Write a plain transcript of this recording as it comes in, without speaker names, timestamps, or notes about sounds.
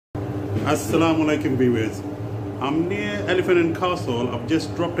Assalamu alaikum viewers. I'm near Elephant and Castle. I've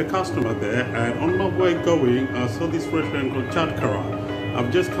just dropped a customer there, and on my way going I saw this restaurant called Chatkhara.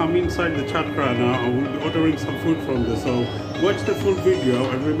 I've just come inside the Chatkhara now and we'll be ordering some food from there. So watch the full video,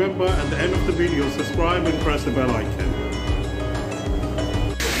 and remember at the end of the video subscribe and press the bell icon.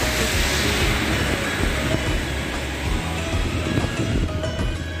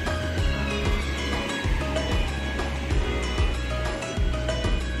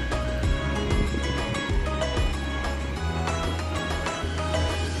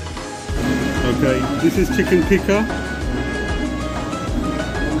 Okay, this is chicken tikka.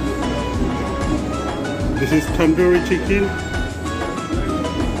 This is tandoori chicken.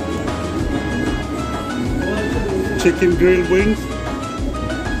 Chicken grilled wings.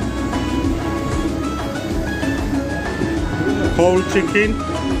 Whole chicken.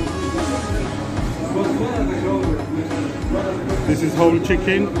 This is whole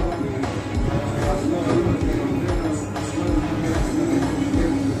chicken.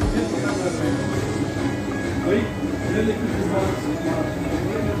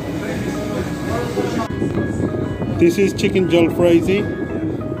 This is chicken jalfrezi.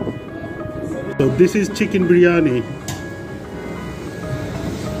 So this is chicken biryani.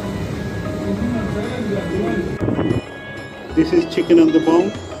 This is chicken on the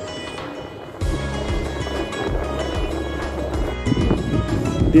bone.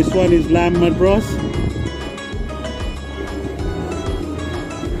 This one is lamb madras.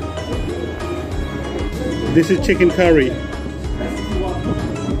 This is chicken curry.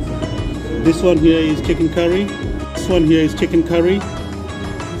 This one here is chicken curry. This one here is chicken curry.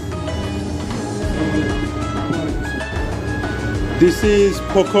 This is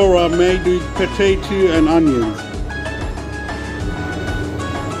pakora made with potato and onions.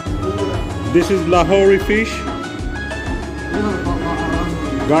 This is Lahori fish.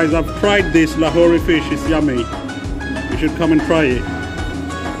 Guys, I've tried this Lahori fish, it's yummy. You should come and try it.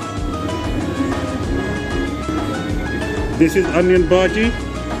 This is onion bhaji.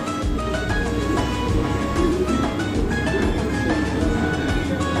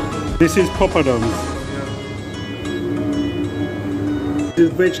 This is papadums. This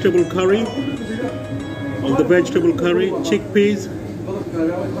is vegetable curry. All the vegetable curry, chickpeas,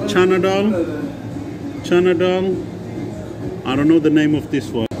 chana dal. I don't know the name of this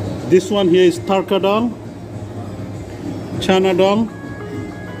one. This one here is tarka dal, chana dal,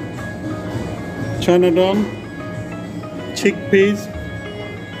 chickpeas,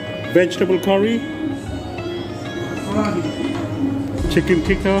 vegetable curry, chicken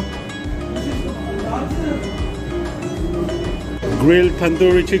tikka, grilled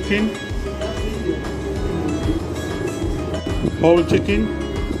tandoori chicken, whole chicken,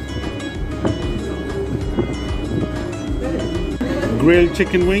 grilled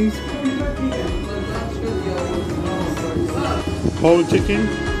chicken wings, whole chicken,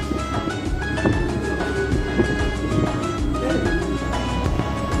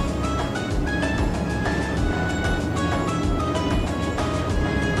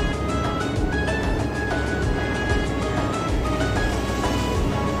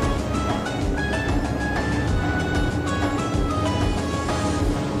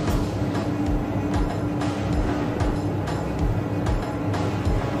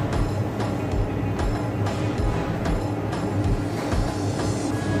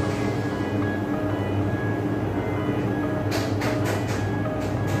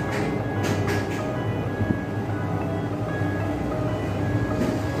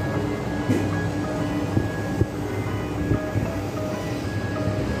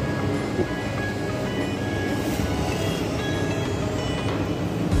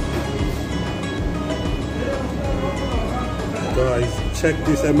 Guys, check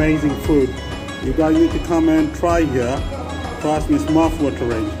this amazing food. You guys need to come and try here. Trust me, it's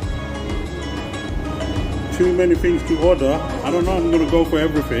mouth-watering. Too many things to order. I don't know, I'm gonna go for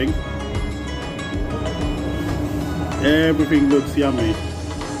everything. Everything looks yummy.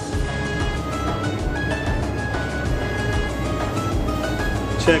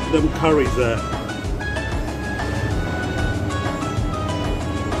 Check them curries there.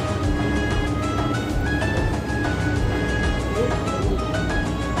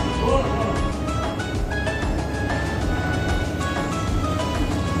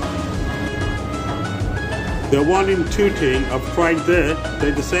 The one in Tooting, I've tried there.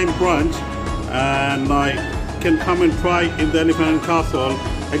 They're the same branch, and I can come and try in the Elephant and Castle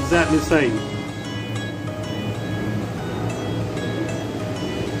exactly the same.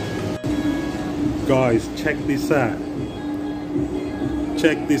 Guys, check this out.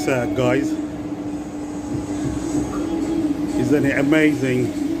 Check this out, guys. Isn't it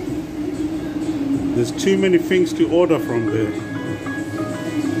amazing? There's too many things to order from there.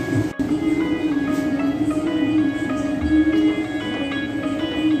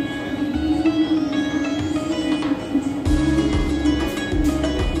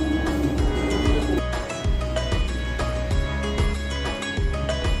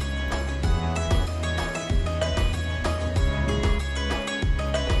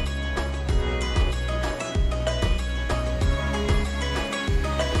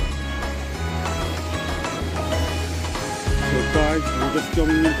 Guys, I'm just going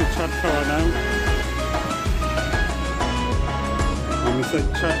into Chatkhara now. I'm inside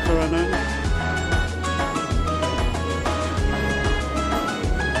Chatkhara now.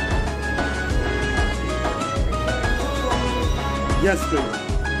 Yes, please.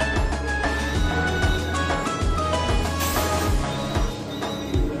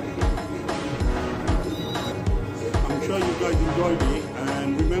 I'm sure you guys enjoyed it,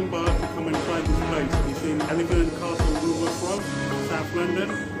 and remember to come and try this place. It's in Elephant and Castle, Road, South London.